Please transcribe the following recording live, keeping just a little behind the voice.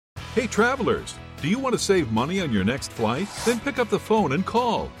Hey travelers, do you want to save money on your next flight? Then pick up the phone and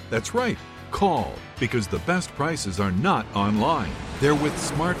call. That's right, call, because the best prices are not online. They're with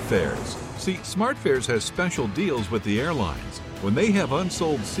SmartFares. See, SmartFares has special deals with the airlines. When they have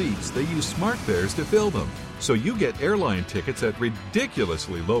unsold seats, they use SmartFares to fill them. So you get airline tickets at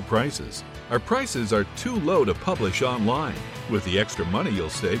ridiculously low prices. Our prices are too low to publish online. With the extra money you'll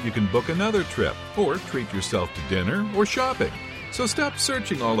save, you can book another trip or treat yourself to dinner or shopping. So stop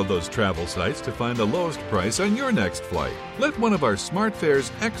searching all of those travel sites to find the lowest price on your next flight. Let one of our SmartFares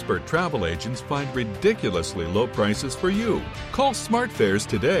expert travel agents find ridiculously low prices for you. Call SmartFares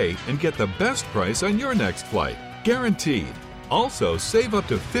today and get the best price on your next flight. Guaranteed. Also, save up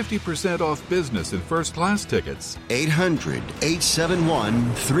to 50% off business and first class tickets.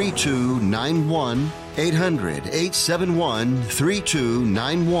 800-871-3291.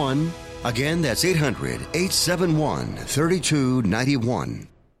 800-871-3291. Again, that's 800-871-3291.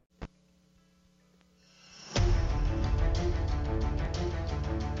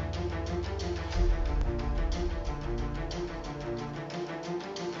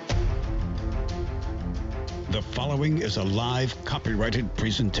 The following is a live copyrighted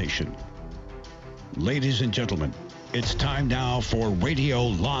presentation. Ladies and gentlemen, it's time now for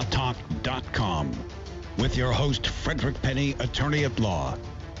RadioLawTalk.com with your host, Frederick Penny, attorney at law.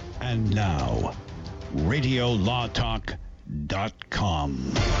 And now,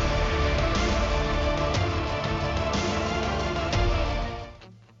 RadioLawTalk.com.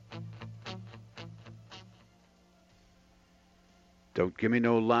 Don't give me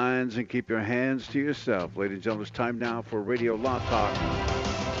no lines and keep your hands to yourself. Ladies and gentlemen, it's time now for Radio Law Talk.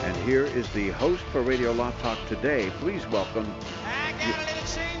 And here is the host for Radio Law Talk today. Please welcome...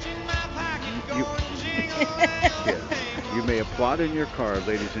 You may applaud in your car,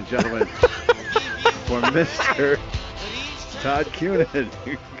 ladies and gentlemen, for Mr. Todd Cunin.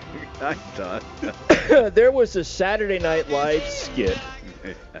 Hi, Todd. There was a Saturday Night Live skit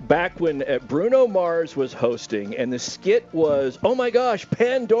back when Bruno Mars was hosting, and the skit was, oh my gosh,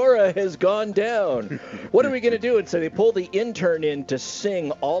 Pandora has gone down. What are we going to do? And so they pulled the intern in to sing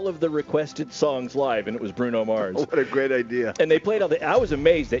all of the requested songs live, and it was Bruno Mars. What a great idea. And they played all the... I was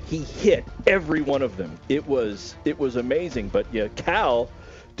amazed that he hit every one of them. It was amazing. But yeah, Cal,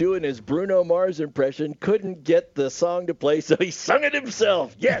 doing his Bruno Mars impression, couldn't get the song to play, so he sung it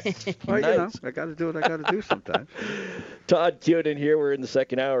himself. Yes. Well, nice. You know, I got to do what I got to do sometimes. Todd Cunin here. We're in the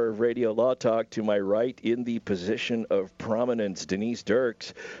second hour of Radio Law Talk. To my right, in the position of prominence, Denise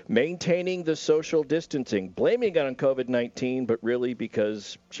Dirks, maintaining the social distancing, blaming it on COVID-19, but really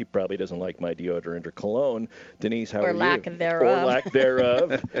because she probably doesn't like my deodorant or cologne. Denise, how are you? Or lack thereof. Or lack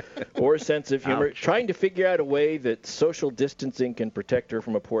thereof. Or sense of humor. Ouch. Trying to figure out a way that social distancing can protect her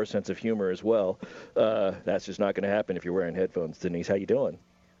from a poor sense of humor as well. That's just not going to happen if you're wearing headphones. Denise, how you doing?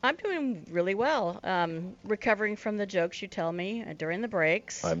 I'm doing really well. Recovering from the jokes you tell me during the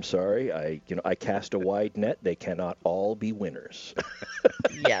breaks. I'm sorry. I cast a wide net. They cannot all be winners.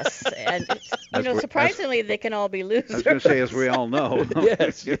 Yes, and surprisingly, they can all be losers. I was going to say, as we all know.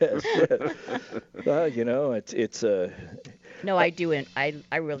 yes. It's No, I do. I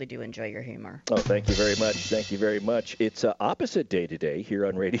really do enjoy your humor. Oh, thank you very much. Thank you very much. It's opposite day today here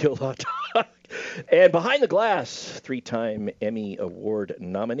on Radio Law Talk. And behind the glass, 3-time Emmy Award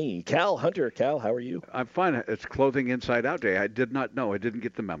nominee, Cal Hunter. Cal, how are you? I'm fine. It's Clothing Inside Out Day. I did not know. I didn't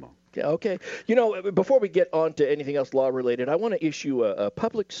get the memo. Yeah, okay. Before we get on to anything else law-related, I want to issue a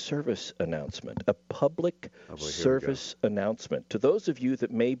public service announcement. A public service announcement to those of you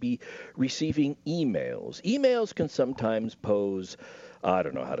that may be receiving emails. Emails can sometimes pose, I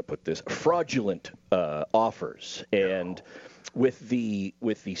don't know how to put this, fraudulent offers. And with the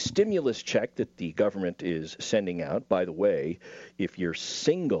stimulus check that the government is sending out, by the way, if you're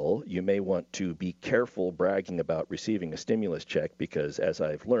single, you may want to be careful bragging about receiving a stimulus check because, as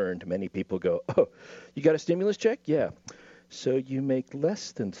I've learned, many people go, oh, you got a stimulus check? Yeah. So you make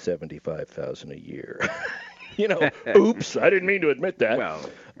less than $75,000 a year. Oops, I didn't mean to admit that. Well,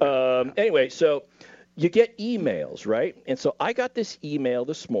 anyway, so you get emails, right? And so I got this email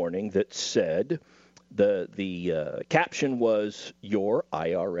this morning that said, the caption was your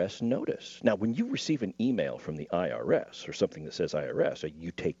IRS notice. Now, when you receive an email from the IRS or something that says IRS,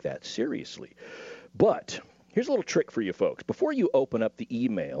 you take that seriously. But here's a little trick for you folks. Before you open up the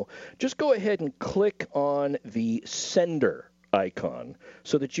email, just go ahead and click on the sender icon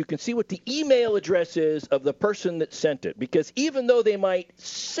so that you can see what the email address is of the person that sent it. Because even though they might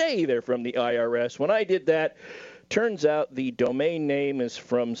say they're from the IRS, when I did that, turns out the domain name is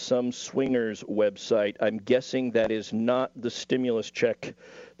from some swingers website. I'm guessing that is not the stimulus check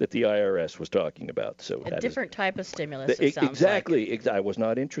that the IRS was talking about. So a different type of stimulus, it sounds exactly. like. I was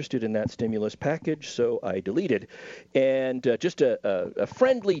not interested in that stimulus package, so I deleted. And just a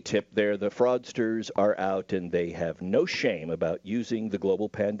friendly tip there, the fraudsters are out and they have no shame about using the global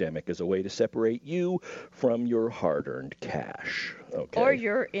pandemic as a way to separate you from your hard-earned cash. Okay. Or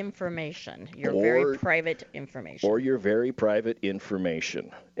your information, your very private information. Or your very private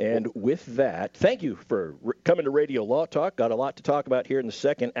information. And with that, thank you for coming to Radio Law Talk. Got a lot to talk about here in the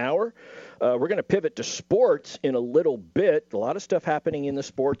second hour. We're going to pivot to sports in a little bit. A lot of stuff happening in the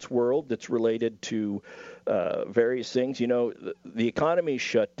sports world that's related to various things. You know, the economy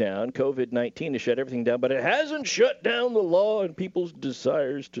shut down. COVID-19 has shut everything down, but it hasn't shut down the law and people's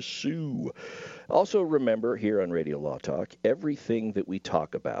desires to sue. Also remember, here on Radio Law Talk, everything that we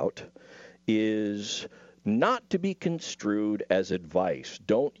talk about is not to be construed as advice.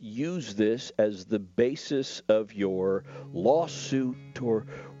 Don't use this as the basis of your lawsuit or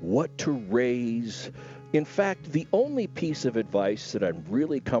what to raise. In fact, the only piece of advice that I'm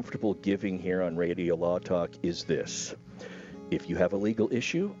really comfortable giving here on Radio Law Talk is this. If you have a legal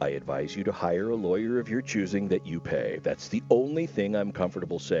issue, I advise you to hire a lawyer of your choosing that you pay. That's the only thing I'm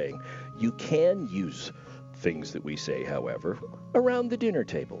comfortable saying. You can use things that we say, however, around the dinner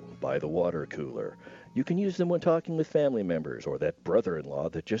table, by the water cooler. You can use them when talking with family members or that brother-in-law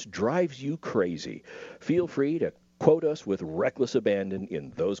that just drives you crazy. Feel free to quote us with reckless abandon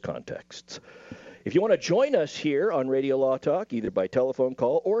in those contexts. If you want to join us here on Radio Law Talk, either by telephone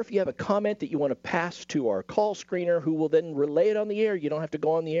call or if you have a comment that you want to pass to our call screener who will then relay it on the air, you don't have to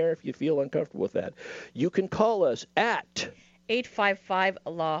go on the air if you feel uncomfortable with that. You can call us at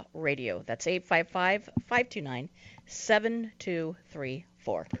 855-LAW-RADIO. That's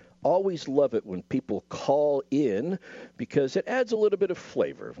 855-529-7234. Always love it when people call in because it adds a little bit of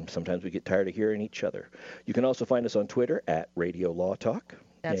flavor. Sometimes we get tired of hearing each other. You can also find us on Twitter at Radio Law Talk.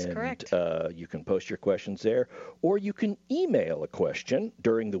 That's correct. You can post your questions there, or you can email a question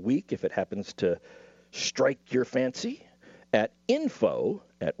during the week if it happens to strike your fancy at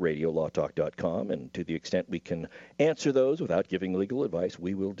info@radiolawtalk.com, and to the extent we can answer those without giving legal advice,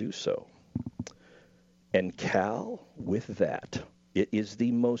 we will do so. And Cal, with that, it is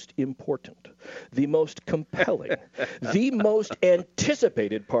the most important, the most compelling, the most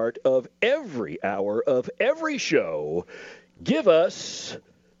anticipated part of every hour of every show. Give us...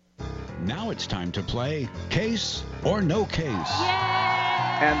 Now it's time to play Case or No Case.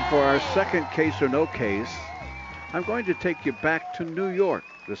 And for our second Case or No Case, I'm going to take you back to New York.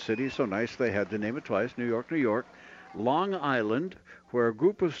 The city is so nice they had to name it twice, New York, New York. Long Island, where a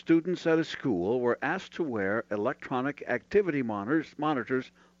group of students at a school were asked to wear electronic activity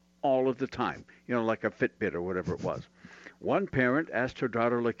monitors all of the time, you know, like a Fitbit or whatever it was. One parent asked her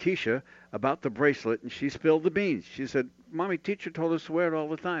daughter Lakeisha about the bracelet, and she spilled the beans. She said, "Mommy, teacher told us to wear it all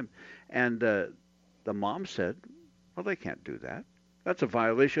the time." And the mom said, "Well, they can't do that. That's a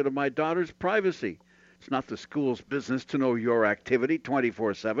violation of my daughter's privacy. It's not the school's business to know your activity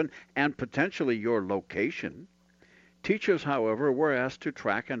 24/7 and potentially your location." Teachers, however, were asked to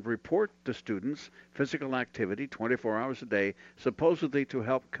track and report the students' physical activity 24 hours a day, supposedly to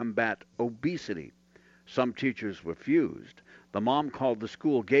help combat obesity. Some teachers refused. The mom called the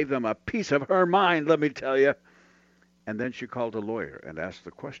school, gave them a piece of her mind, let me tell you. And then she called a lawyer and asked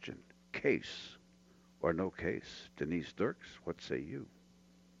the question, case or no case? Denise Dirks, what say you?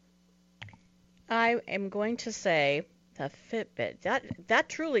 I am going to say the Fitbit. That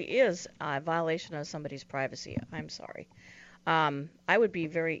truly is a violation of somebody's privacy. I'm sorry. I would be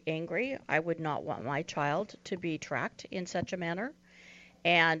very angry. I would not want my child to be tracked in such a manner.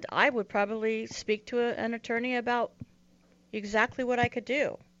 And I would probably speak to an attorney about exactly what I could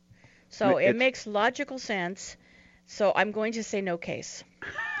do. So it makes logical sense. So I'm going to say no case.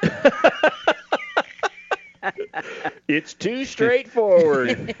 It's too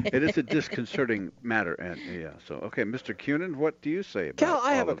straightforward. It is a disconcerting matter, and yeah. So, okay, Mr. Cunin, what do you say about Cal,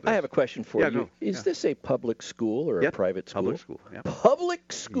 all of this? I have a question for you. Go. Is this a public school or a private school? Public school. Yep.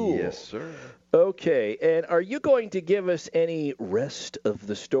 Public school. Yes, sir. Okay, and are you going to give us any rest of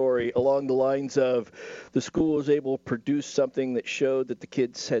the story along the lines of the school was able to produce something that showed that the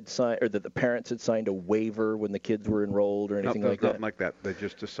kids had signed, or that the parents had signed a waiver when the kids were enrolled, or anything like that? Nothing like that. They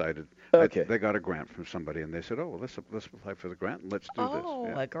just decided. Okay. They got a grant from somebody, and they said, "Oh, well, let's apply for the grant and let's do this."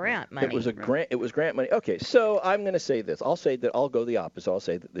 Oh, Yeah. a grant money. It was a grant. It was grant money. Okay, so I'm going to say this. I'll say that I'll go the opposite. I'll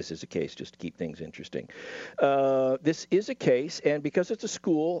say that this is a case, just to keep things interesting. This is a case, and because it's a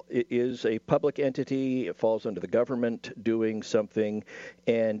school, it is a public entity. It falls under the government doing something,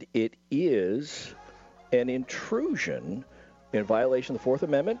 and it is an intrusion in violation of the Fourth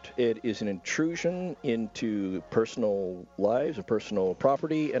Amendment. It is an intrusion into personal lives and personal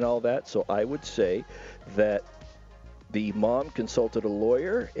property and all that. So I would say that the mom consulted a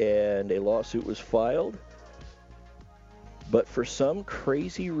lawyer and a lawsuit was filed. But for some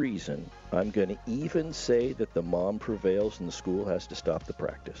crazy reason, I'm going to even say that the mom prevails and the school has to stop the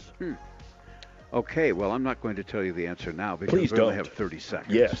practice. Okay, well, I'm not going to tell you the answer now because Please we don't. only have 30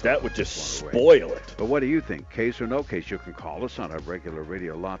 seconds. Yes, so that would just spoil it. But what do you think? Case or no case? You can call us on our regular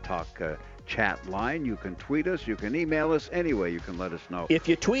Radio Law Talk chat line. You can tweet us. You can email us. Anyway, you can let us know. If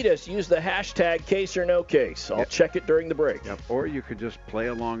you tweet us, use the hashtag case or no case. I'll check it during the break. Yep. Or you could just play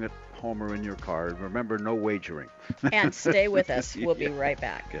along at home or in your car. Remember, no wagering. And stay with us. We'll be right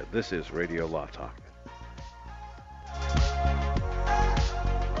back. Yeah, this is Radio Law Talk.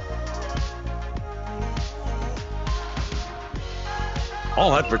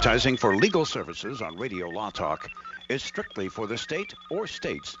 All advertising for legal services on Radio Law Talk is strictly for the state or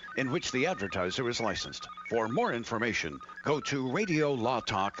states in which the advertiser is licensed. For more information, go to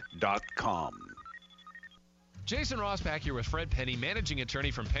radiolawtalk.com. Jason Rosbach here with Fred Penny, managing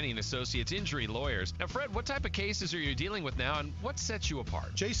attorney from Penny & Associates Injury Lawyers. Now, Fred, what type of cases are you dealing with now, and what sets you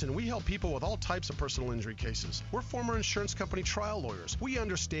apart? Jason, we help people with all types of personal injury cases. We're former insurance company trial lawyers. We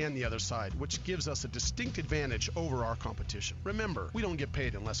understand the other side, which gives us a distinct advantage over our competition. Remember, we don't get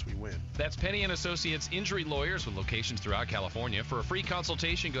paid unless we win. That's Penny & Associates Injury Lawyers with locations throughout California. For a free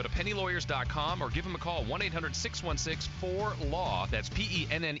consultation, go to pennylawyers.com or give them a call, 1-800-616-4LAW. That's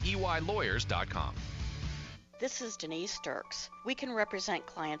PENNEY lawyers.com. This is Denise Dirks. We can represent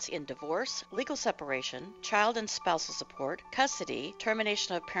clients in divorce, legal separation, child and spousal support, custody,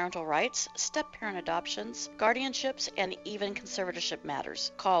 termination of parental rights, step-parent adoptions, guardianships, and even conservatorship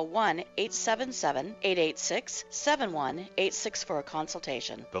matters. Call 1-877-886-7186 for a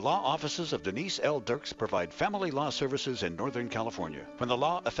consultation. The law offices of Denise L. Dirks provide family law services in Northern California. When the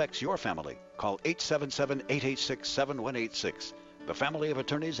law affects your family, call 877-886-7186. The family of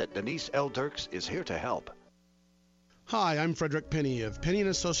attorneys at Denise L. Dirks is here to help. Hi, I'm Frederick Penny of Penny &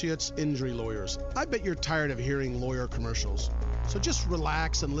 Associates Injury Lawyers. I bet you're tired of hearing lawyer commercials. So just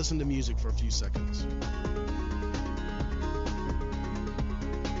relax and listen to music for a few seconds.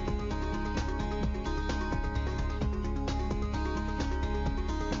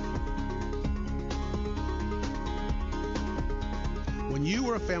 When you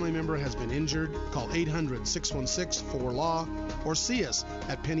or a family member has been injured, call 800-616-4LAW or see us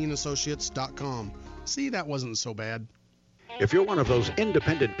at PennyandAssociates.com. See, that wasn't so bad. If you're one of those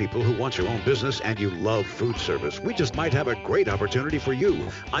independent people who wants your own business and you love food service, we just might have a great opportunity for you.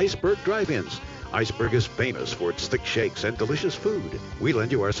 Iceberg Drive-Ins. Iceberg is famous for its thick shakes and delicious food. We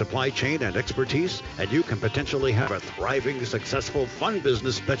lend you our supply chain and expertise, and you can potentially have a thriving, successful, fun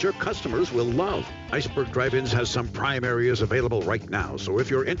business that your customers will love. Iceberg Drive-Ins has some prime areas available right now, so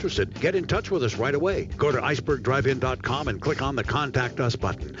if you're interested, get in touch with us right away. Go to icebergdrivein.com and click on the Contact Us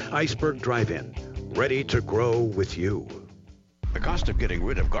button. Iceberg Drive-In, ready to grow with you. The cost of getting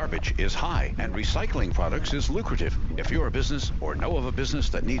rid of garbage is high, and recycling products is lucrative. If you're a business or know of a business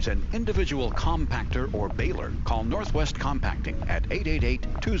that needs an individual compactor or baler, call Northwest Compacting at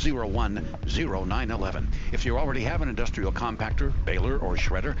 888-201-0911. If you already have an industrial compactor, baler, or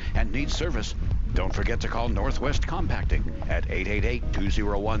shredder and need service, don't forget to call Northwest Compacting at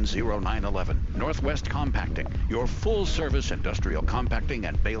 888-201-0911. Northwest Compacting, your full-service industrial compacting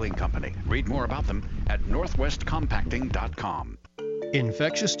and baling company. Read more about them at northwestcompacting.com.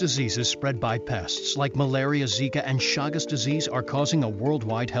 Infectious diseases spread by pests like malaria, Zika, and Chagas disease are causing a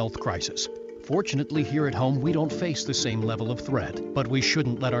worldwide health crisis. Fortunately, here at home, we don't face the same level of threat, but we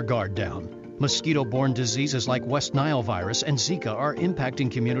shouldn't let our guard down. Mosquito-borne diseases like West Nile virus and Zika are impacting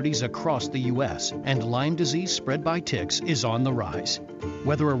communities across the U.S., and Lyme disease spread by ticks is on the rise.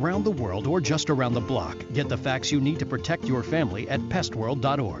 Whether around the world or just around the block, get the facts you need to protect your family at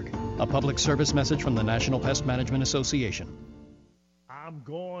pestworld.org. A public service message from the National Pest Management Association. I'm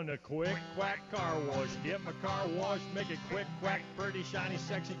going to Quick Quack Car Wash. Get my car washed, make it quick, quack, pretty, shiny,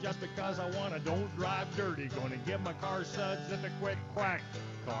 sexy, just because I want to. Don't drive dirty. Going to get my car suds at the Quick Quack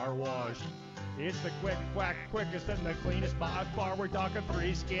Car Wash. It's the Quick Quack, quickest and the cleanest by far. We're talking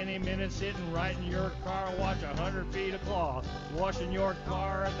 3 skinny minutes sitting right in your car. Watch 100 feet of cloth. Washing your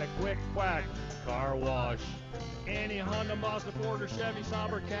car at the Quick Quack Car Wash. Any Honda, Mazda, Ford, or Chevy,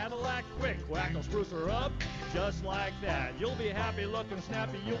 Sauber, Cadillac, Quick Quack will spruce her up just like that. You'll be happy looking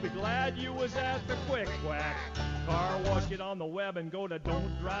snappy. You'll be glad you was at the Quick Quack Car Wash. Get on the web and go to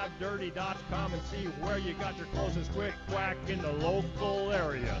don'tdrivedirty.com and see where you got your closest Quick Quack in the local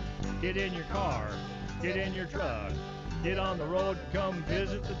area. Get in your car, get in your truck, Get on the road and come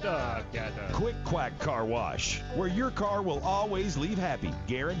visit the Doug at the Quick Quack Car Wash, where your car will always leave happy,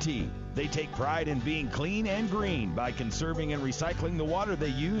 guaranteed. They take pride in being clean and green by conserving and recycling the water they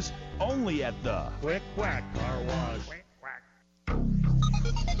use only at the Quick Quack Car Wash. Quick Quack.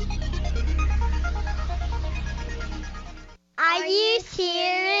 Are you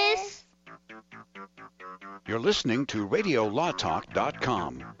serious? You're listening to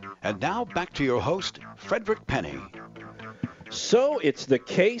RadioLawTalk.com. And now back to your host, Frederick Penny. So it's the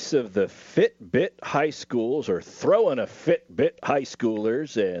case of the Fitbit high schools, or throwing a Fitbit high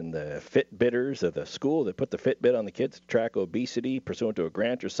schoolers, and the Fitbitters of the school that put the Fitbit on the kids to track obesity pursuant to a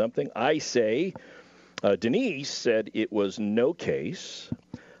grant or something. I say, Denise said it was no case.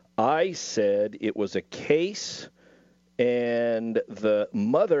 I said it was a case, and the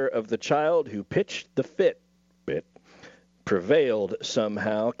mother of the child who pitched the Fitbit prevailed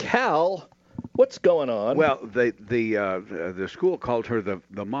somehow. Cal, what's going on? Well, the school called her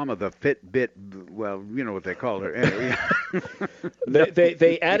the mom of the Fitbit. Well, you know what they called her. Anyway.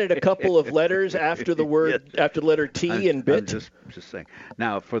 they added a couple of letters after the word after the letter T in bit. I'm just saying.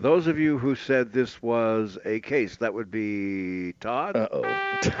 Now, for those of you who said this was a case, that would be Todd.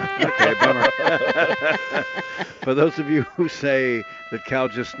 Okay, bummer. For those of you who say that Cal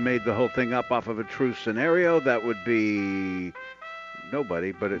just made the whole thing up off of a true scenario, that would be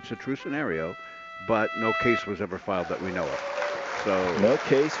nobody, but it's a true scenario. But no case was ever filed that we know of. So no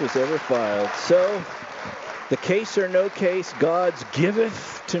case was ever filed. So the case or no case, God's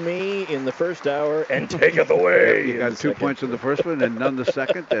giveth to me in the first hour and taketh away. You got 2 points in the first one and none the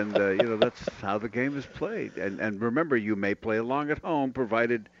second, and that's how the game is played. And remember, you may play along at home,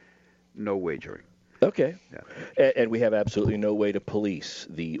 provided no wagering. Okay. Yeah. And we have absolutely no way to police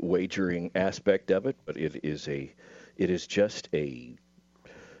the wagering aspect of it, but it is just a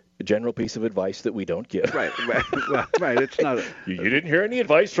general piece of advice that we don't give. Right. Right. It's not. You didn't hear any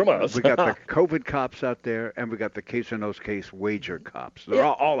advice from us. We got the COVID cops out there, and we got the case or no case wager cops. They're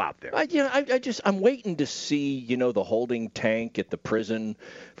all out there. I'm waiting to see, the holding tank at the prison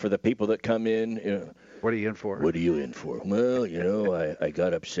for the people that come in. What are you in for? What are you in for? Well, I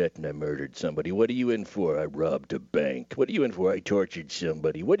got upset and I murdered somebody. What are you in for? I robbed a bank. What are you in for? I tortured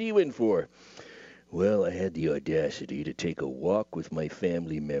somebody. What are you in for? Well, I had the audacity to take a walk with my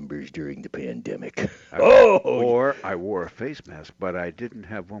family members during the pandemic. Or I wore a face mask, but I didn't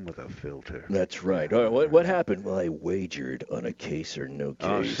have one with a filter. That's right. All right, what happened? Well, I wagered on a case or no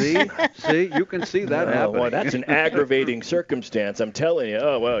case. See, you can see that happening. Well, that's an aggravating circumstance. I'm telling you.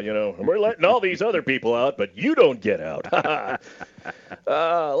 Oh, well, we're letting all these other people out, but you don't get out.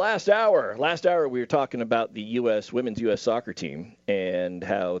 Last hour, we were talking about the women's U.S. soccer team and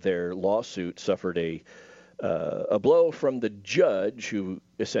how their lawsuit suffered a blow from the judge who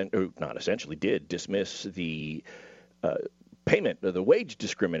did dismiss the payment of the wage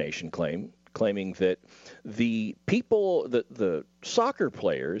discrimination claim, claiming that the soccer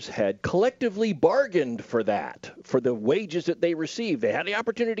players had collectively bargained for the wages that they received. They had the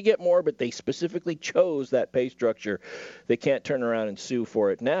opportunity to get more, but they specifically chose that pay structure. They can't turn around and sue for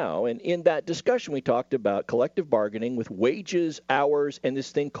it now. And in that discussion, we talked about collective bargaining with wages, hours, and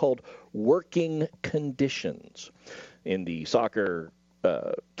this thing called working conditions. In the soccer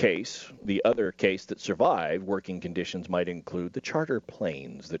case, the other case that survived, working conditions might include the charter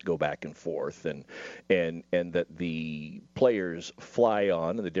planes that go back and forth and that the players fly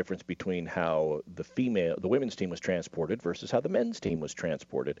on, and the difference between how the women's team was transported versus how the men's team was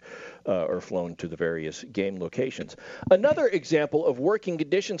transported or flown to the various game locations. Another example of working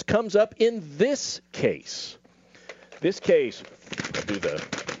conditions comes up in this case. This case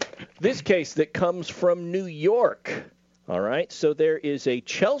that comes from New York. All right, so there is a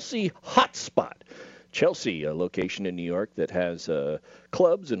Chelsea hotspot. Chelsea, a location in New York that has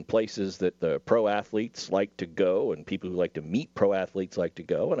clubs and places that the pro athletes like to go and people who like to meet pro athletes like to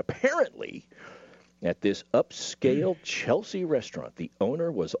go. And apparently, at this upscale Chelsea restaurant, the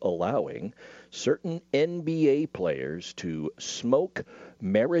owner was allowing certain NBA players to smoke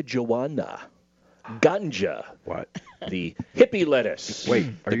marijuana. Ganja. What? The hippie lettuce.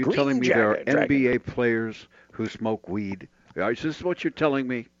 Wait, are you telling me there are NBA players who smoke weed? Is this what you're telling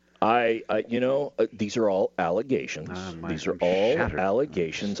me? These are all allegations. These are all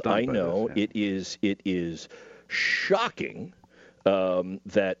allegations. I know it is shocking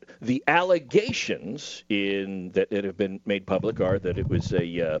that the allegations that have been made public are that it was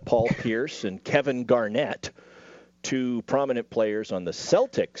Paul Pierce and Kevin Garnett two prominent players on the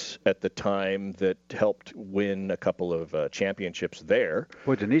Celtics at the time that helped win a couple of championships there.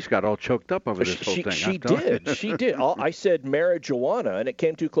 Boy, Denise got all choked up over this whole thing. She did. She did. I said marijuana, and it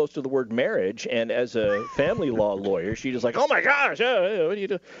came too close to the word marriage. And as a family law lawyer, she was like, "Oh my gosh, what do you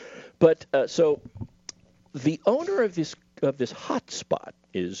do?" But so the owner of this hotspot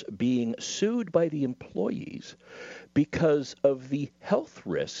is being sued by the employees because of the health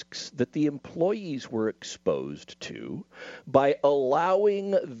risks that the employees were exposed to by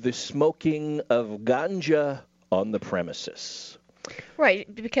allowing the smoking of ganja on the premises. Right,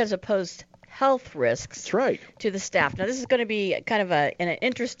 because it posed health risks That's right. to the staff. Now, this is going to be kind of an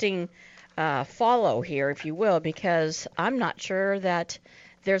interesting follow here, if you will, because I'm not sure that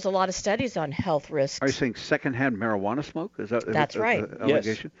there's a lot of studies on health risks. Are you saying secondhand marijuana smoke? That's right.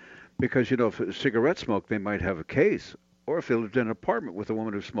 Allegation? Yes. Because, if cigarette smoke, they might have a case. Or if they lived in an apartment with a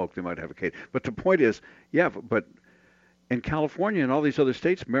woman who smoked, they might have a case. But the point is, but in California and all these other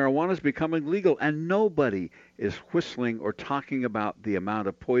states, marijuana is becoming legal, and nobody is whistling or talking about the amount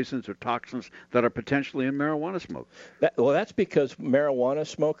of poisons or toxins that are potentially in marijuana smoke. That's because marijuana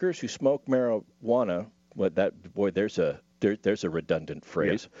smokers who smoke marijuana, there's a redundant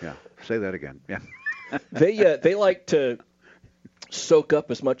phrase. Yeah. Say that again. Yeah. They like to soak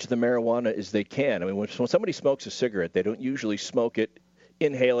up as much of the marijuana as they can. I mean, when somebody smokes a cigarette, they don't usually smoke it,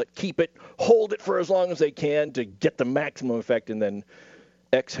 inhale it, keep it, hold it for as long as they can to get the maximum effect, and then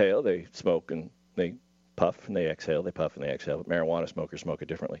exhale. They smoke and they puff and they exhale. They puff and they exhale. But marijuana smokers smoke it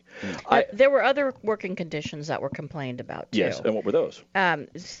differently. There were other working conditions that were complained about, too. Yes, and what were those?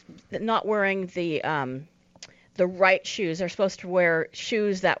 Not wearing the right shoes. They're supposed to wear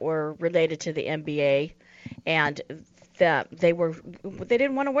shoes that were related to the NBA, and they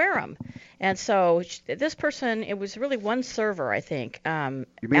didn't want to wear them. And so this person, it was really one server, I think. You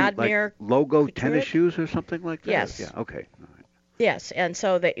mean Admir like logo Kudrit? tennis shoes or something like that? Yes. Yeah, okay. All right. Yes, and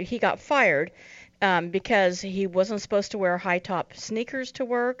so he got fired because he wasn't supposed to wear high-top sneakers to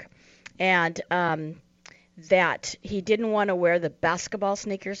work, and that he didn't want to wear the basketball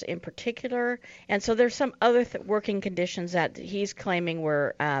sneakers in particular. And so there's some other working conditions that he's claiming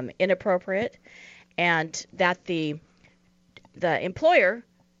were inappropriate, and that the employer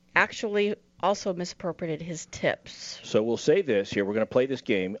actually also misappropriated his tips. So we'll say this here. We're going to play this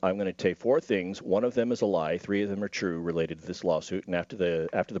game. I'm going to say four things. One of them is a lie. Three of them are true related to this lawsuit. And after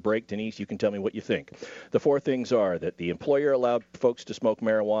the break, Denise, you can tell me what you think. The four things are that the employer allowed folks to smoke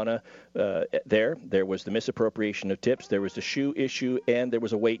marijuana there. There was the misappropriation of tips. There was the shoe issue. And there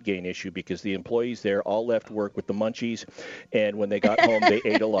was a weight gain issue because the employees there all left work with the munchies. And when they got home, they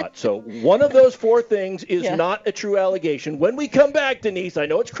ate a lot. So one of those four things is not a true allegation. When we come back, Denise, I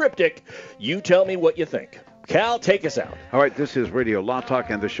know it's cryptic. You tell me what you think. Cal, take us out. All right, this is Radio Law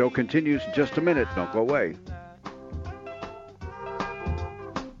Talk, and the show continues in just a minute. Don't go away.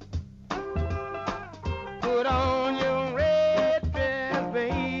 Put on your red dress,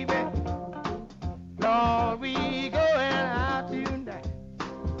 baby. Lord, we going out tonight.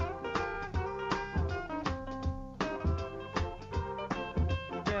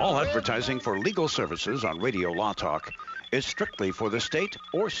 All advertising for legal services on Radio Law Talk is strictly for the state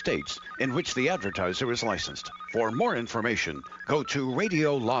or states in which the advertiser is licensed. For more information, go to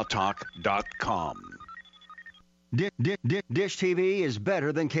radiolawtalk.com. Dish TV is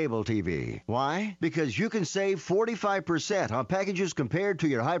better than cable TV. Why? Because you can save 45% on packages compared to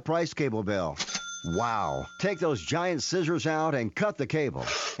your high-priced cable bill. Wow. Take those giant scissors out and cut the cable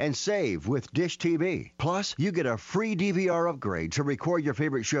and save with Dish TV. Plus, you get a free DVR upgrade to record your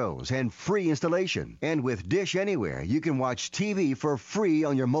favorite shows and free installation. And with Dish Anywhere, you can watch TV for free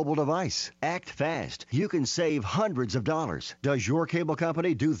on your mobile device. Act fast. You can save hundreds of dollars. Does your cable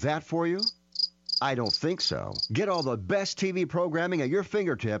company do that for you? I don't think so. Get all the best TV programming at your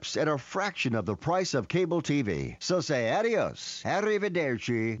fingertips at a fraction of the price of cable TV. So say adios,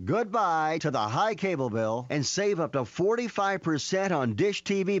 arrivederci, goodbye to the high cable bill and save up to 45% on Dish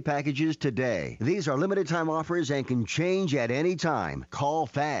TV packages today. These are limited time offers and can change at any time. Call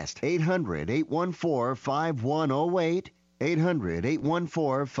fast. 800-814-5108.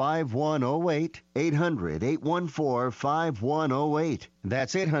 800-814-5108. 800-814-5108.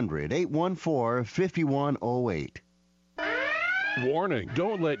 That's 800-814-5108. Warning,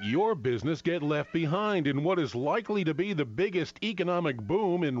 don't let your business get left behind in what is likely to be the biggest economic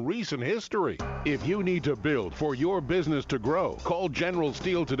boom in recent history. If you need to build for your business to grow, call General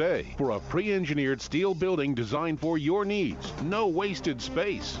Steel today for a pre-engineered steel building designed for your needs. No wasted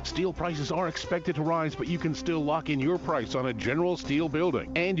space. Steel prices are expected to rise, but you can still lock in your price on a General Steel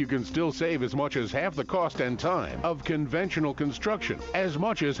building. And you can still save as much as half the cost and time of conventional construction. As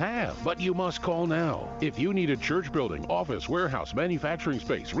much as half. But you must call now. If you need a church building, office, warehouse, manufacturing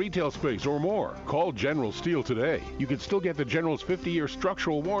space, retail space, or more, call General Steel today. You can still get the General's 50-year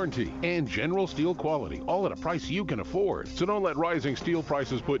structural warranty and General Steel quality, all at a price you can afford. So don't let rising steel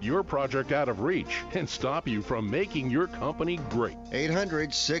prices put your project out of reach and stop you from making your company great.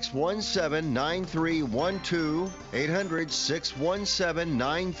 800-617-9312.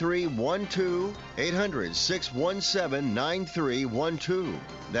 800-617-9312. 800-617-9312.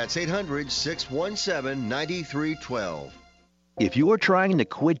 That's 800-617-9312. If you are trying to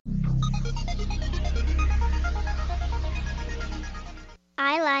quit...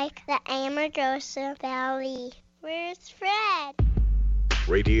 I like the Amargosa Valley. Where's Fred?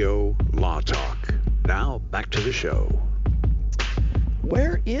 Radio Law Talk. Now back to the show.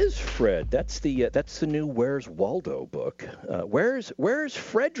 Where is Fred? That's the new Where's Waldo book. Where's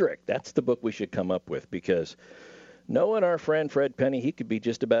Frederick? That's the book we should come up with, because knowing our friend Fred Penny, he could be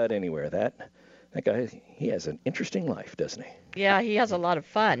just about anywhere. That guy, he has an interesting life, doesn't he? Yeah, he has a lot of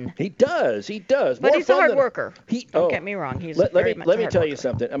fun. He does. But More he's a fun hard than- worker. Don't get me wrong. He's let very me much let a me hard tell worker. you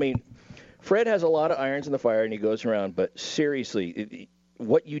something. I mean, Fred has a lot of irons in the fire, and he goes around. But seriously,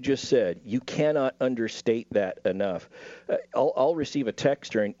 what you just said, you cannot understate that enough. I'll receive a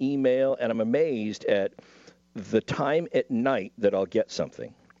text or an email, and I'm amazed at the time at night that I'll get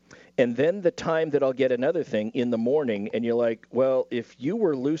something. And then the time that I'll get another thing in the morning, and you're like, well, if you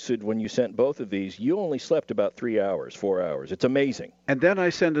were lucid when you sent both of these, you only slept about 3 hours, 4 hours. It's amazing. And then I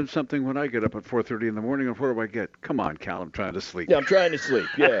send him something when I get up at 4:30 in the morning, and what do I get? Come on, Cal, I'm trying to sleep. Yeah, I'm trying to sleep.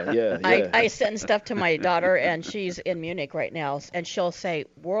 Yeah. I send stuff to my daughter, and she's in Munich right now, and she'll say,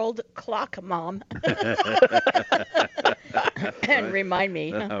 "World clock, Mom," and remind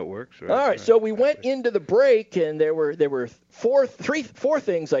me. That's how it works, right? All right, so we went into the break, and there were four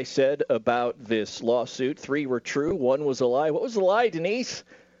things I said about this lawsuit. 3 were true, 1 was a lie. What was the lie, Denise?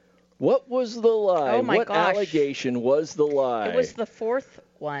 What was the lie? Oh, my what gosh. allegation was the lie? It was the 4th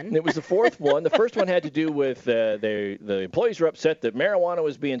one. It was the 4th one. The first one had to do with the employees were upset that marijuana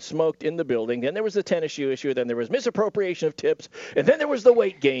was being smoked in the building. Then there was the tennis shoe issue. Then there was misappropriation of tips. And then there was the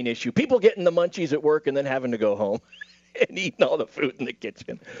weight gain issue. People getting the munchies at work and then having to go home and eating all the food in the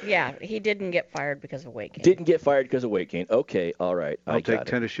kitchen. Yeah, he didn't get fired because of weight gain. Didn't get fired because of weight gain. Okay, all right. I'll take got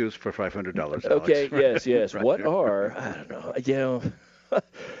it. tennis shoes for $500. Alex. Okay, yes. Right. What are, I don't know,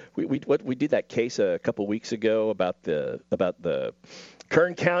 we did that case a couple weeks ago about the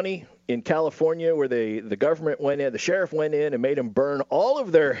Kern County in California where the government went in, the sheriff went in and made them burn all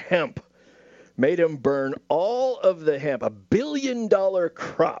of their hemp. Made them burn all of the hemp, $1 billion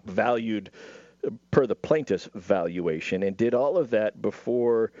crop valued per the plaintiff's valuation, and did all of that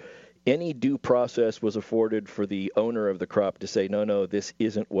before any due process was afforded for the owner of the crop to say, no, this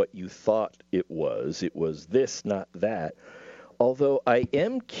isn't what you thought it was. It was this, not that. Although I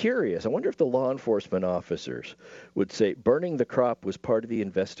am curious, I wonder if the law enforcement officers would say burning the crop was part of the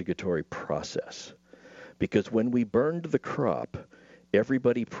investigatory process. Because when we burned the crop,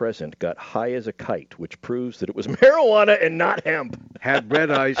 everybody present got high as a kite, which proves that it was marijuana and not hemp. Had red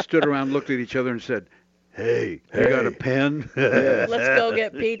eyes, stood around, looked at each other, and said, Hey, you got a pen? Yeah. Let's go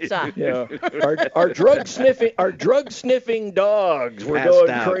get pizza. Yeah. Our drug sniffing dogs were Passed going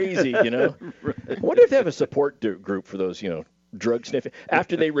out. crazy, I wonder if they have a support group for those, drug sniffing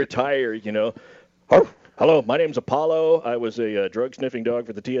after they retire, Oh, hello, my name's Apollo. I was a drug sniffing dog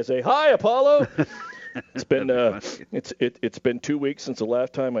for the TSA. Hi, Apollo. It's been it's been 2 weeks since the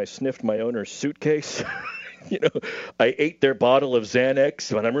last time I sniffed my owner's suitcase. I ate their bottle of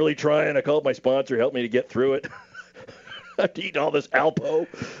Xanax. When I'm really trying, I called my sponsor, help me to get through it. I've eaten all this Alpo.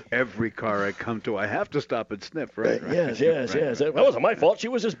 Every car I come to, I have to stop and sniff, right? Yes. That wasn't my fault. She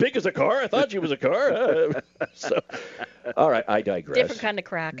was as big as a car. I thought she was a car. All right, I digress. Different kind of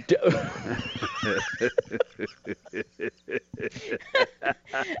crack.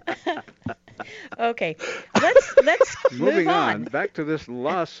 Okay, let's Moving move on. Back to this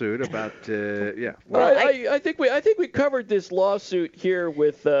lawsuit about Well, I think we covered this lawsuit here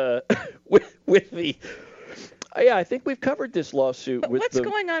with the. I think we've covered this lawsuit with What's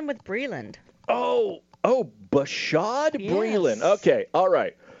going on with Breland? Oh, Bashad Breland. Okay, all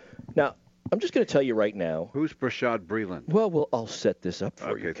right. Now, I'm just going to tell you right now. Who's Bashad Breland? Well, I'll set this up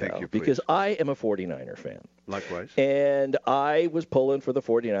for you, Cal, thank you, because I am a 49er fan. Likewise. And I was pulling for the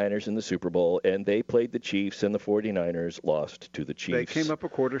 49ers in the Super Bowl, and they played the Chiefs, and the 49ers lost to the Chiefs. They came up a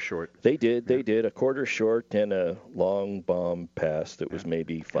quarter short. They did. They did. A quarter short and a long bomb pass that was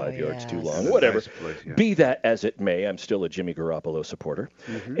maybe 5 yards too long. Whatever. Nice place, yeah. Be that as it may, I'm still a Jimmy Garoppolo supporter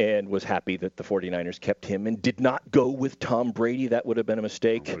and was happy that the 49ers kept him and did not go with Tom Brady. That would have been a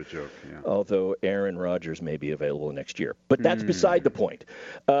mistake. What a joke, yeah. Although Aaron Rodgers may be available next year. But that's beside the point.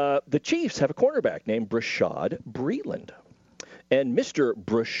 The Chiefs have a cornerback named Brashad Breeland. And Mr.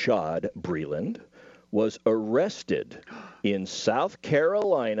 Brashad Breeland was arrested in South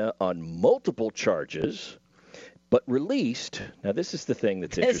Carolina on multiple charges, but released. Now, this is the thing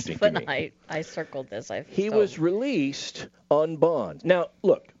that's interesting to me. I circled this. He was released on bond. Now,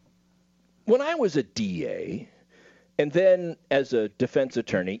 look, when I was a DA and then as a defense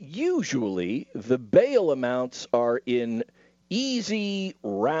attorney, usually the bail amounts are in easy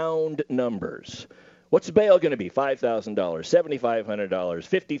round numbers. What's the bail going to be? $5,000, $7,500,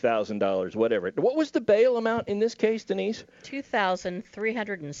 $50,000, whatever. What was the bail amount in this case, Denise?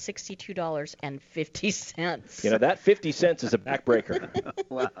 $2,362.50. You know, that 50 cents is a backbreaker.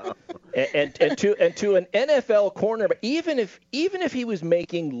 Wow. And to an NFL corner, even if he was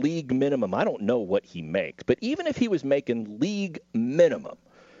making league minimum, I don't know what he makes, but even if he was making league minimum,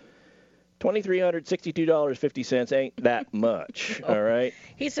 $2,362.50 ain't that much, all right?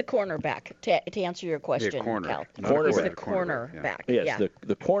 He's a cornerback, to answer your question, corner. Cal. Cornerback. He's the cornerback. Yes, yeah.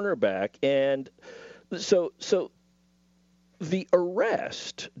 the cornerback. And so the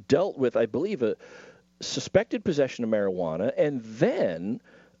arrest dealt with, I believe, a suspected possession of marijuana and then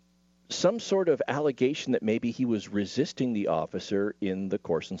some sort of allegation that maybe he was resisting the officer in the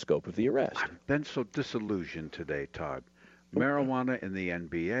course and scope of the arrest. I've been so disillusioned today, Todd. Marijuana in the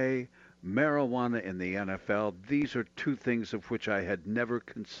NBA, marijuana in the NFL, these are two things of which I had never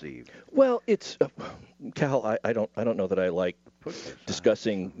conceived. Well, it's Cal, I don't know that I like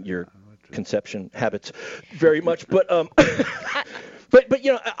discussing your conception habits very much, but but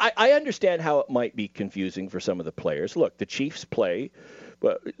you know, I understand how it might be confusing for some of the players. Look, the Chiefs play.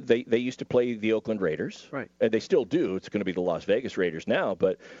 Well, they used to play the Oakland Raiders, right? And they still do. It's going to be the Las Vegas Raiders now,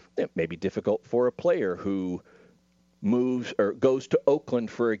 but it may be difficult for a player who moves or goes to Oakland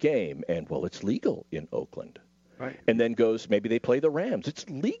for a game, and well, it's legal in Oakland. Right. And then maybe they play the Rams. It's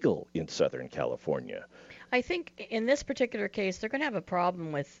legal in Southern California. I think in this particular case, they're going to have a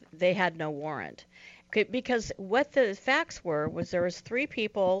problem with they had no warrant. Because what the facts was there was 3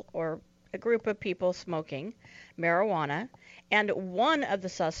 people or a group of people smoking marijuana, and one of the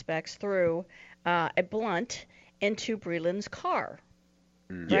suspects threw a blunt into Breeland's car.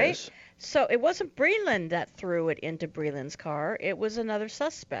 Right? Yes. So it wasn't Breeland that threw it into Breeland's car. It was another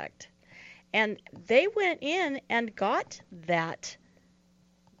suspect. And they went in and got that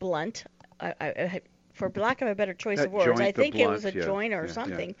blunt, for lack of a better choice of words. I think it was a joint or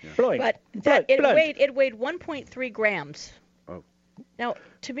something. Yeah. But it weighed 1.3 grams. Oh. Now,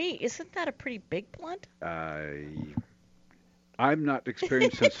 to me, isn't that a pretty big blunt? I'm not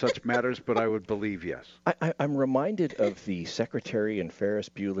experienced in such matters, but I would believe yes. I'm reminded of the secretary in Ferris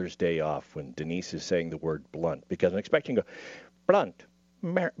Bueller's Day Off when Denise is saying the word blunt, because I'm expecting to go, blunt,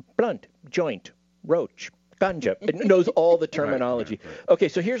 blunt, joint, roach, ganja. It knows all the terminology. Right. Okay,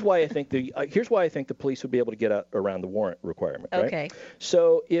 so here's why I think the police would be able to get out around the warrant requirement. Right? Okay.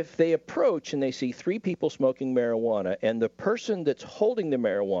 So if they approach and they see 3 people smoking marijuana, and the person that's holding the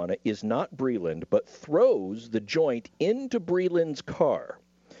marijuana is not Breeland, but throws the joint into Breeland's car,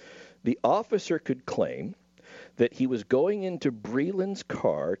 the officer could claim that he was going into Breeland's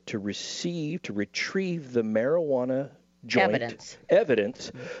car to retrieve the marijuana joint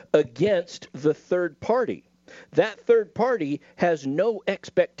evidence against the third party. That third party has no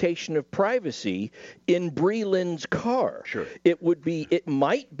expectation of privacy in Breeland's car. Sure. It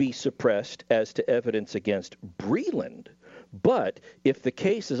might be suppressed as to evidence against Breeland, but if the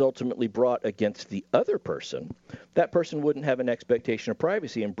case is ultimately brought against the other person, that person wouldn't have an expectation of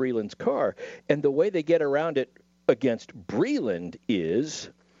privacy in Breeland's car. And the way they get around it against Breeland is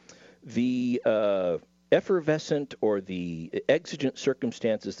the effervescent or the exigent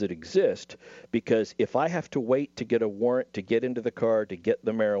circumstances that exist, because if I have to wait to get a warrant to get into the car to get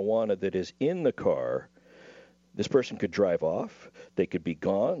the marijuana that is in the car, this person could drive off, they could be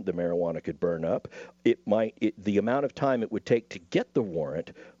gone, the marijuana could burn up. The amount of time it would take to get the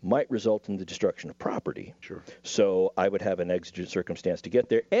warrant might result in the destruction of property. Sure. So I would have an exigent circumstance to get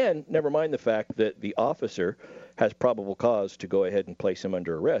there, and never mind the fact that the officer has probable cause to go ahead and place him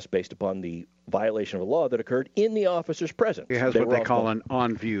under arrest based upon the violation of a law that occurred in the officer's presence. He has what they call an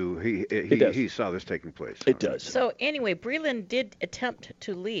on view. He saw this taking place. It does. So anyway, Breeland did attempt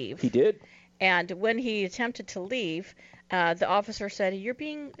to leave. He did. And when he attempted to leave, the officer said, "You're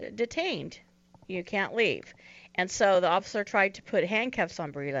being detained. You can't leave." And so the officer tried to put handcuffs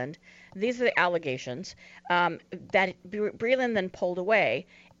on Breland. These are the allegations. That Breland then pulled away,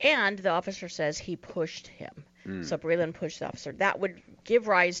 and the officer says he pushed him. So Breland pushed the officer. That would give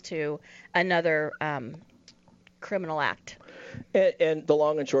rise to another criminal act. And the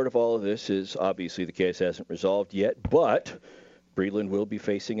long and short of all of this is obviously the case hasn't resolved yet, but Breland will be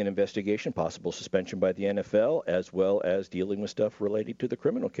facing an investigation, possible suspension by the NFL, as well as dealing with stuff related to the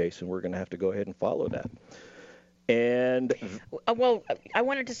criminal case, and we're going to have to go ahead and follow that. And well, I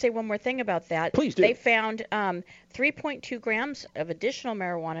wanted to say one more thing about that. Please do. They found 3.2 grams of additional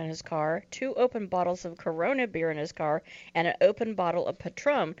marijuana in his car, 2 open bottles of Corona beer in his car, and an open bottle of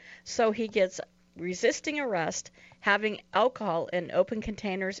Patron. So he gets resisting arrest, having alcohol in open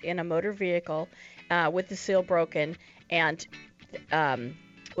containers in a motor vehicle with the seal broken, and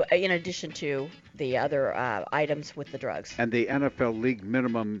in addition to the other items with the drugs. And the NFL league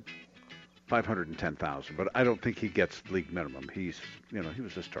minimum, $510,000, but I don't think he gets league minimum. He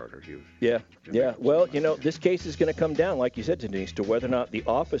was a starter. Yeah. Well, this case is going to come down, like you said, Denise, to whether or not the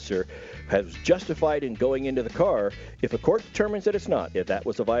officer has justified in going into the car. If a court determines that it's not, if that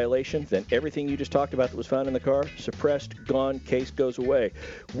was a violation, then everything you just talked about that was found in the car, suppressed, gone, case goes away.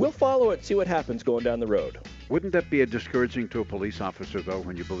 We'll follow it, see what happens going down the road. Wouldn't that be discouraging to a police officer, though,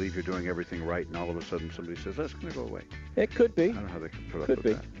 when you believe you're doing everything right, and all of a sudden somebody says, that's going to go away? It could be. I don't know how they can put up with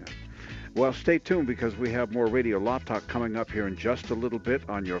that. Yeah. Well, stay tuned because we have more Radio Law Talk coming up here in just a little bit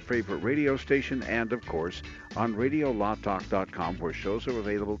on your favorite radio station and, of course, on RadioLawTalk.com, where shows are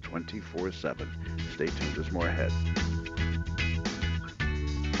available 24/7. Stay tuned. There's more ahead.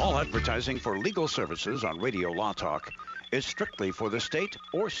 All advertising for legal services on Radio Law Talk is strictly for the state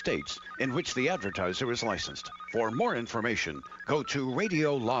or states in which the advertiser is licensed. For more information, go to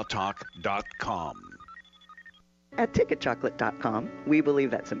RadioLawTalk.com. At TicketChocolate.com, we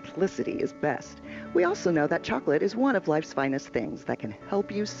believe that simplicity is best. We also know that chocolate is one of life's finest things that can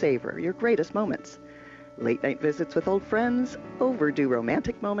help you savor your greatest moments. Late-night visits with old friends, overdue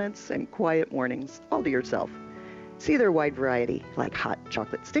romantic moments, and quiet mornings, all to yourself. See their wide variety, like hot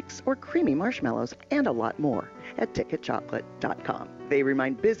chocolate sticks or creamy marshmallows, and a lot more at TicketChocolate.com. They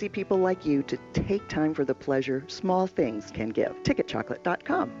remind busy people like you to take time for the pleasure small things can give.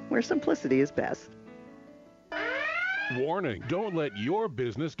 TicketChocolate.com, where simplicity is best. Warning, don't let your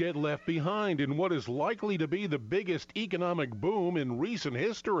business get left behind in what is likely to be the biggest economic boom in recent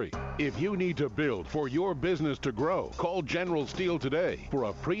history. If you need to build for your business to grow, call General Steel today for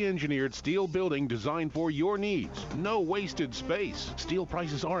a pre-engineered steel building designed for your needs. No wasted space. Steel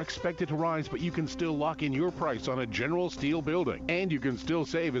prices are expected to rise, but you can still lock in your price on a General Steel building. And you can still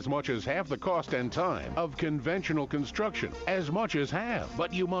save as much as half the cost and time of conventional construction. As much as half.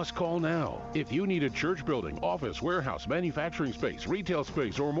 But you must call now. If you need a church building, office, warehouse, manufacturing space, retail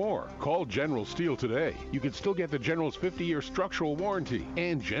space, or more, call General Steel today. You can still get the General's 50-year structural warranty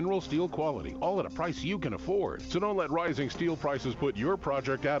and General Steel quality, all at a price you can afford. So don't let rising steel prices put your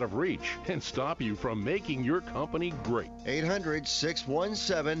project out of reach and stop you from making your company great.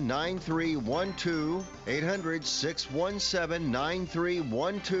 800-617-9312.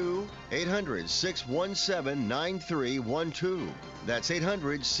 800-617-9312. 800-617-9312. That's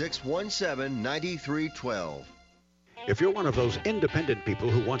 800-617-9312. If you're one of those independent people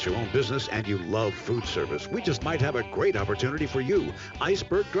who wants your own business and you love food service, we just might have a great opportunity for you.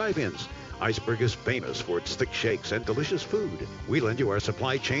 Iceberg Drive-Ins. Iceberg is famous for its thick shakes and delicious food. We lend you our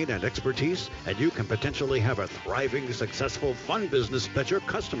supply chain and expertise, and you can potentially have a thriving, successful, fun business that your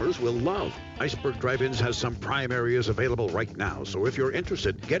customers will love. Iceberg Drive-Ins has some prime areas available right now, so if you're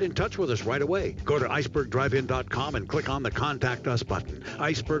interested, get in touch with us right away. Go to icebergdrivein.com and click on the Contact Us button.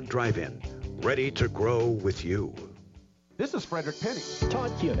 Iceberg Drive-In, ready to grow with you. This is Frederick Penny,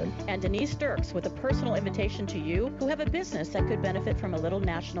 Todd Cunin, and Denise Dirks with a personal invitation to you who have a business that could benefit from a little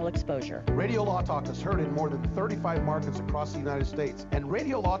national exposure. Radio Law Talk is heard in more than 35 markets across the United States, and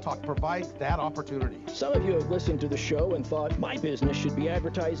Radio Law Talk provides that opportunity. Some of you have listened to the show and thought, my business should be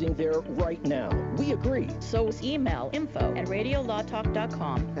advertising there right now. We agree. So email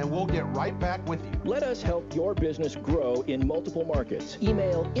info@radiolawtalk.com. And we'll get right back with you. Let us help your business grow in multiple markets.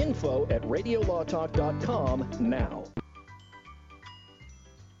 Email info@radiolawtalk.com now.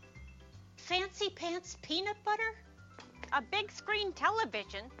 Fancy pants peanut butter? A big screen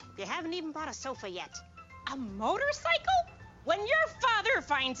television? You haven't even bought a sofa yet. A motorcycle? When your father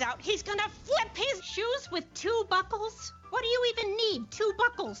finds out, he's gonna flip his shoes with 2 buckles? What do you even need 2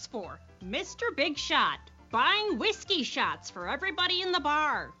 buckles for? Mr. Big Shot, buying whiskey shots for everybody in the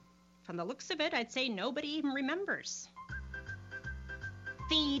bar. From the looks of it, I'd say nobody even remembers.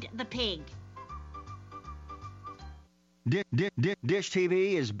 Feed the pig. Dish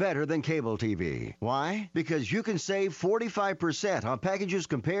TV is better than cable TV. Why? Because you can save 45% on packages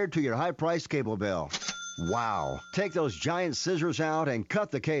compared to your high-priced cable bill. Wow. Take those giant scissors out and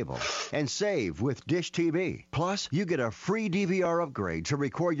cut the cable and save with Dish TV. Plus, you get a free DVR upgrade to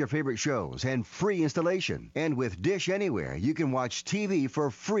record your favorite shows and free installation. And with Dish Anywhere, you can watch TV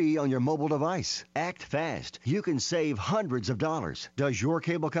for free on your mobile device. Act fast. You can save hundreds of dollars. Does your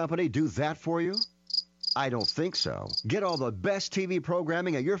cable company do that for you? I don't think so. Get all the best TV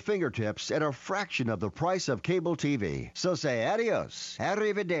programming at your fingertips at a fraction of the price of cable TV. So say adios,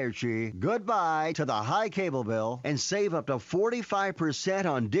 arrivederci, goodbye to the high cable bill and save up to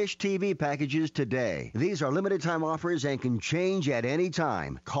 45% on Dish TV packages today. These are limited time offers and can change at any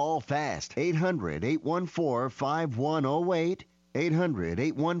time. Call fast. 800-814-5108.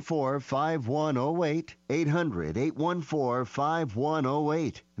 800-814-5108.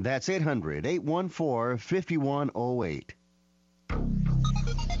 800-814-5108. That's 800-814-5108.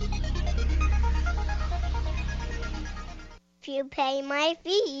 If you pay my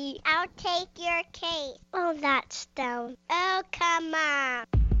fee, I'll take your case. Oh, that's down. Oh, come on.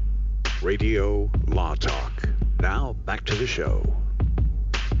 Radio Law Talk. Now, back to the show.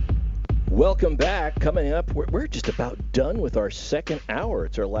 Welcome back. Coming up, we're just about done with our second hour.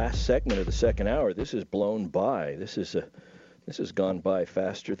 It's our last segment of the second hour. This has blown by. This has gone by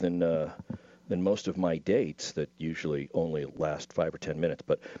faster than most of my dates that usually only last 5 or 10 minutes.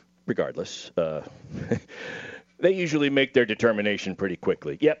 But regardless, they usually make their determination pretty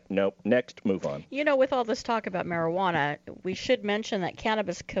quickly. Yep, nope, next, move on. You know, with all this talk about marijuana, we should mention that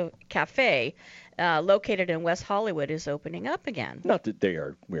Cannabis Cafe, located in West Hollywood, is opening up again. Not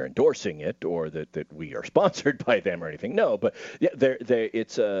that we're endorsing it or that we are sponsored by them or anything. No, but yeah,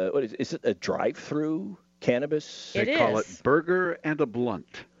 it's is it a drive-through cannabis? They call it burger and a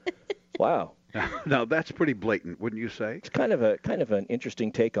blunt. Wow. Now that's pretty blatant, wouldn't you say? It's kind of an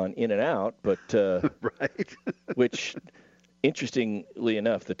interesting take on In-N-Out, but right. Which, interestingly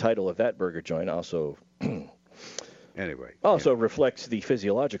enough, the title of that burger joint also anyway reflects the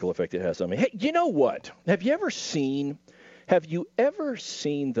physiological effect it has on me. Hey, you know what? Have you ever seen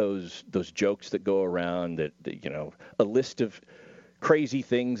those jokes that go around that a list of crazy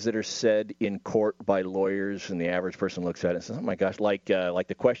things that are said in court by lawyers, and the average person looks at it and says, "Oh my gosh!" Like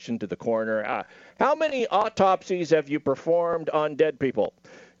the question to the coroner, "How many autopsies have you performed on dead people?"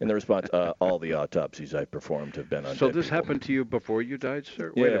 And the response, "All the autopsies I've performed have been on." So dead this people. happened to you before you died,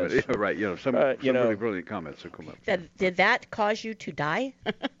 sir? Yes. Wait a minute. Right. Some really brilliant comments have come up. Did that cause you to die?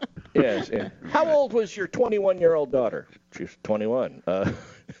 Yes. Yeah. How old was your 21-year-old daughter? She's 21.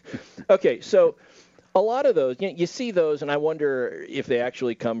 Okay, so. A lot of those, you see those, and I wonder if they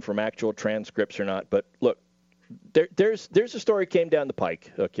actually come from actual transcripts or not. But look, there's a story came down the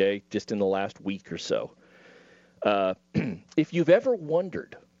pike, okay, just in the last week or so. If you've ever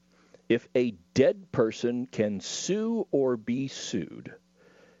wondered if a dead person can sue or be sued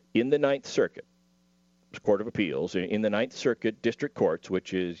in the Ninth Circuit, Court of Appeals, in the Ninth Circuit District Courts,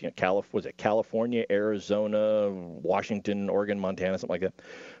 which is California, Arizona, Washington, Oregon, Montana, something like that.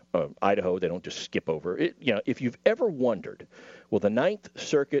 Idaho, they don't just skip over it. If you've ever wondered, well, the Ninth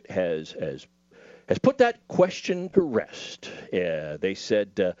Circuit has put that question to rest. They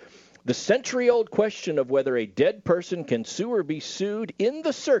said the century-old question of whether a dead person can sue or be sued in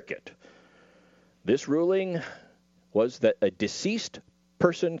the circuit. This ruling was that a deceased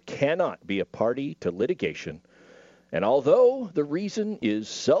person cannot be a party to litigation. And although the reason is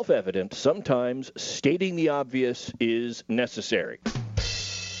self-evident, sometimes stating the obvious is necessary.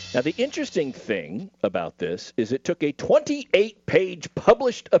 Now, the interesting thing about this is it took a 28-page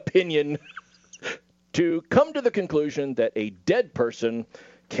published opinion to come to the conclusion that a dead person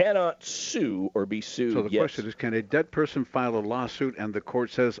cannot sue or be sued. So the question is, can a dead person file a lawsuit and the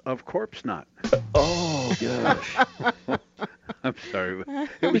court says, of course not? Oh, gosh. I'm sorry.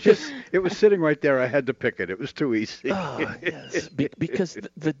 It was sitting right there. I had to pick it. It was too easy. Oh, yes. Because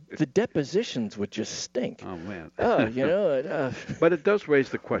the depositions would just stink. Oh, man. But it does raise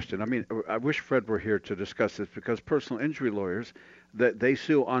the question. I mean, I wish Fred were here to discuss this, because personal injury lawyers, they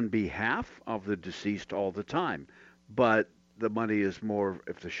sue on behalf of the deceased all the time. But the money is more,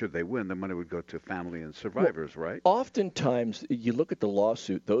 should they win, the money would go to family and survivors, right? Oftentimes, you look at the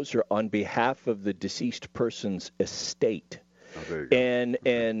lawsuit, those are on behalf of the deceased person's estate. Oh, there you go.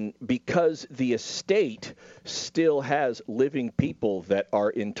 And because the estate still has living people that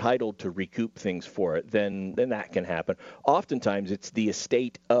are entitled to recoup things for it, then that can happen. Oftentimes, it's the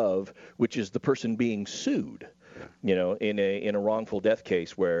estate of, which is the person being sued. Yeah. In a wrongful death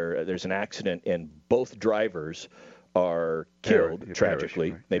case where there's an accident and both drivers are killed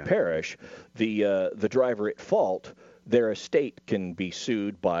tragically. Perish, right? They perish. The driver at fault their estate can be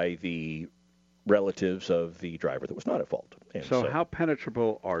sued by the relatives of the driver that was not at fault. And so how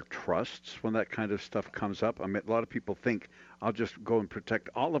penetrable are trusts when that kind of stuff comes up? I mean, a lot of people think I'll just go and protect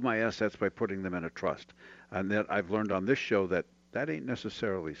all of my assets by putting them in a trust. And that I've learned on this show that ain't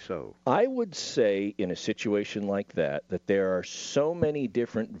necessarily so. I would say in a situation like that there are so many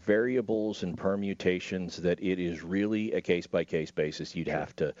different variables and permutations that it is really a case-by-case basis. You'd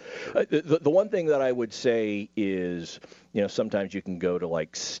have to. The one thing that I would say is, sometimes you can go to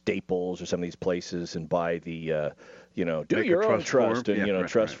like Staples or some of these places and buy the, do Make your own trust trust and,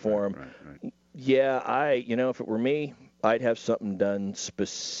 trust form. Right. Yeah, if it were me, I'd have something done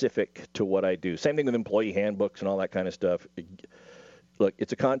specific to what I do. Same thing with employee handbooks and all that kind of stuff. Look,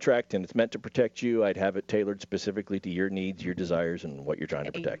 it's a contract and it's meant to protect you. I'd have it tailored specifically to your needs, your desires, and what you're trying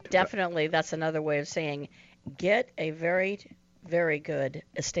to protect. Definitely, that's another way of saying get a very, very good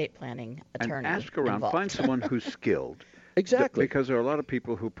estate planning attorney. And ask around, involved. find someone who's skilled. Exactly. Because there are a lot of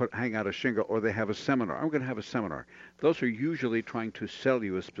people who hang out a shingle or they have a seminar. I'm going to have a seminar. Those are usually trying to sell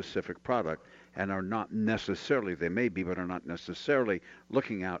you a specific product and are not necessarily, they may be, but are not necessarily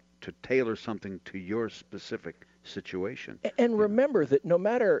looking out to tailor something to your specific situation. And remember that no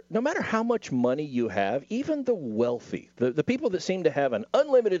matter how much money you have, even the wealthy, the people that seem to have an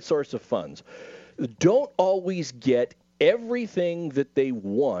unlimited source of funds, don't always get everything that they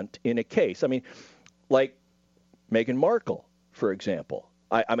want in a case. I mean, like Meghan Markle, for example.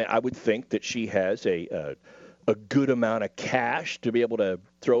 I would think that she has a good amount of cash to be able to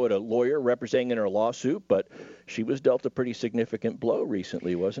throw at a lawyer representing in her lawsuit, but she was dealt a pretty significant blow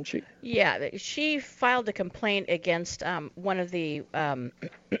recently, wasn't she? Yeah, she filed a complaint against one of the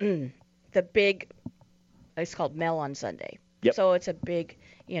the big, it's called Mail on Sunday. Yep. So it's a big,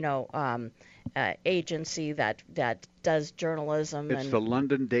 agency that does journalism. It's the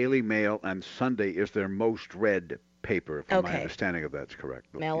London Daily Mail, and Sunday is their most read paper, if my understanding of that's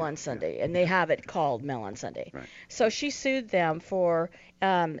correct. Mail on Sunday, and they have it called Mail on Sunday. Right. So she sued them for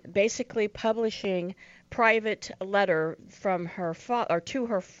basically publishing private letter from her father,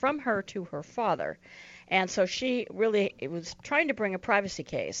 from her to her father. And so she really was trying to bring a privacy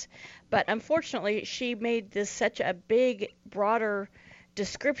case. But unfortunately, she made this such a big, broader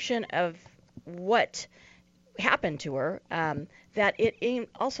description of what happened to her that it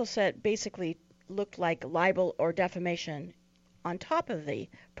also said basically looked like libel or defamation on top of the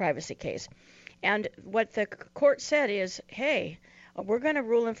privacy case. And what the court said is, hey, we're going to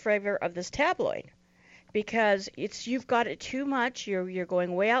rule in favor of this tabloid because you've got it too much. You're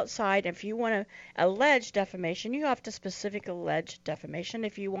going way outside. If you want to allege defamation, you have to specifically allege defamation.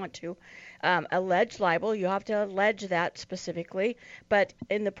 If you want to allege libel, you have to allege that specifically. But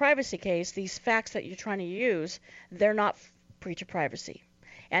in the privacy case, these facts that you're trying to use, they're not breach of privacy.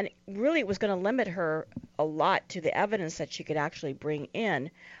 And really, it was going to limit her a lot to the evidence that she could actually bring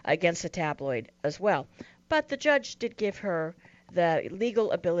in against the tabloid as well. But the judge did give her the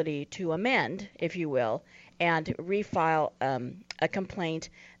legal ability to amend, if you will, and refile a complaint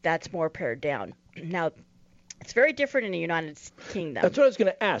that's more pared down. Now, it's very different in the United Kingdom. That's what I was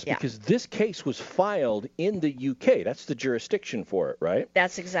going to ask, Yeah. because this case was filed in the UK. That's the jurisdiction for it, right?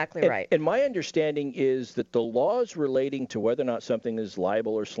 That's exactly right. And my understanding is that the laws relating to whether or not something is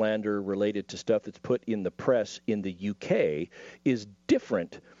libel or slander related to stuff that's put in the press in the UK is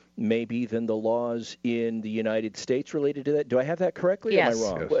different maybe than the laws in the United States related to that. Do I have that correctly? Yes. Or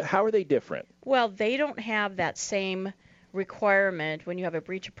am I wrong? Yes. How are they different? Well, they don't have that same requirement when you have a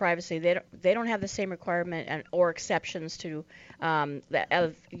breach of privacy. They don't have the same requirement or exceptions to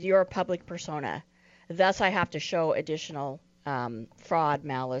that you're a public persona. Thus, I have to show additional fraud,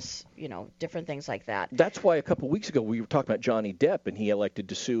 malice, different things like that. That's why a couple of weeks ago we were talking about Johnny Depp, and he elected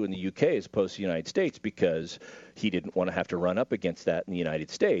to sue in the UK as opposed to the United States because he didn't want to have to run up against that in the United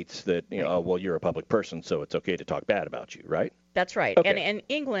States. That well, you're a public person, so it's okay to talk bad about you, right? That's right. Okay. And in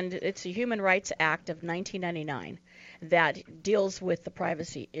England, it's the Human Rights Act of 1999 that deals with the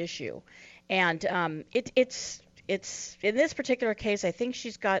privacy issue, and it's in this particular case, I think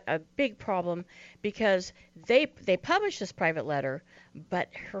she's got a big problem because they published this private letter, but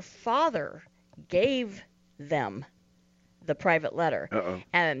her father gave them the private letter. Uh-oh.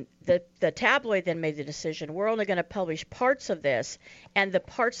 And the tabloid then made the decision, we're only going to publish parts of this, and the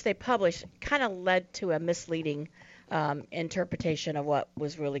parts they published kind of led to a misleading interpretation of what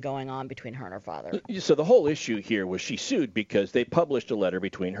was really going on between her and her father. So the whole issue here was she sued because they published a letter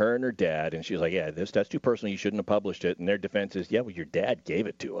between her and her dad, and she was like, yeah, that's too personal. You shouldn't have published it. And their defense is, yeah, well, your dad gave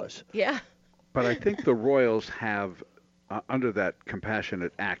it to us. Yeah. But I think the Royals have, under that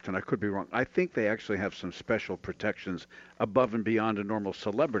Compassionate Act, and I could be wrong, I think they actually have some special protections above and beyond a normal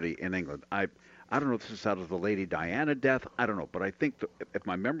celebrity in England. I don't know if this is out of the Lady Diana death. I don't know. But I think if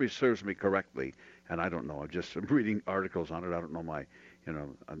my memory serves me correctly, and I don't know, I'm reading articles on it. I don't know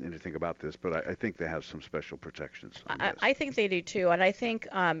anything about this, but I think they have some special protections on this. I think they do too. And I think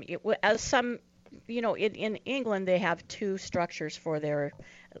as some, in England, they have two structures for their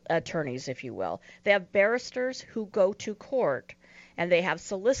attorneys, if you will. They have barristers who go to court, and they have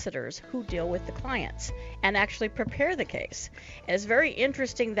solicitors who deal with the clients and actually prepare the case. And it's very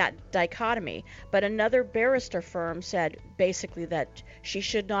interesting, that dichotomy. But another barrister firm said basically that she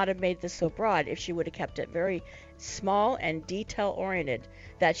should not have made this so broad if she would have kept it very small and detail-oriented,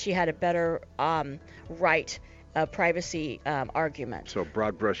 that she had a better privacy argument. So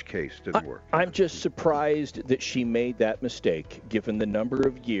broad brush case didn't work. I'm just surprised that she made that mistake, given the number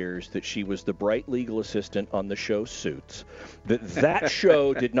of years that she was the bright legal assistant on the show Suits, that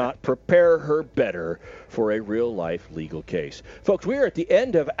show did not prepare her better for a real-life legal case. Folks, we are at the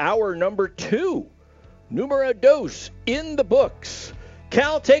end of hour number 2. Numero dos in the books.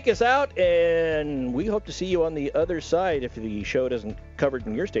 Cal, take us out, and we hope to see you on the other side. If the show doesn't covered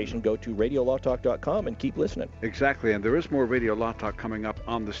in your station, go to radiolawtalk.com and keep listening. Exactly, and there is more Radio Law Talk coming up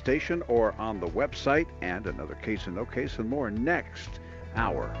on the station or on the website, and another case and no case and more next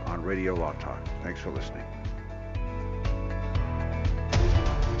hour on Radio Law Talk. Thanks for listening.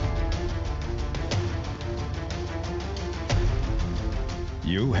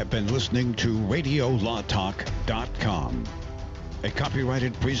 You have been listening to radiolawtalk.com, a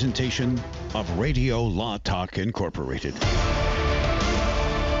copyrighted presentation of Radio Law Talk Incorporated.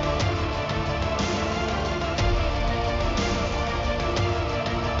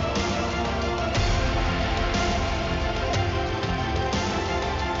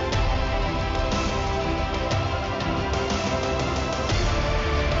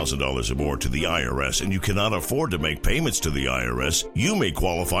 $1,000 or more to the IRS and you cannot afford to make payments to the IRS, you may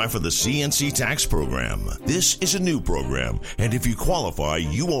qualify for the CNC tax program. This is a new program, and if you qualify,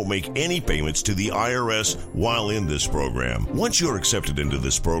 you won't make any payments to the IRS while in this program. Once you're accepted into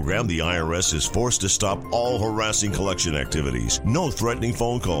this program, the IRS is forced to stop all harassing collection activities. No threatening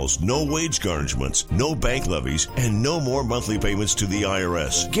phone calls, no wage garnishments, no bank levies, and no more monthly payments to the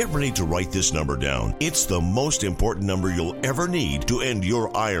IRS. Get ready to write this number down. It's the most important number you'll ever need to end your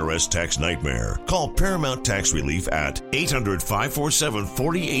IRS tax nightmare. Call Paramount Tax Relief at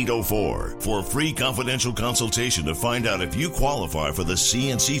 800-547-4804 for a free confidential consultation to find out if you qualify for the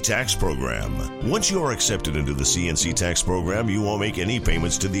CNC tax program. Once you are accepted into the CNC tax program, you won't make any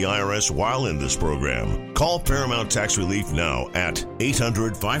payments to the IRS while in this program. Call Paramount Tax Relief now at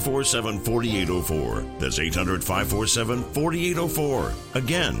 800-547-4804. That's 800-547-4804.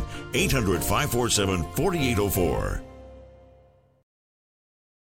 Again, 800-547-4804.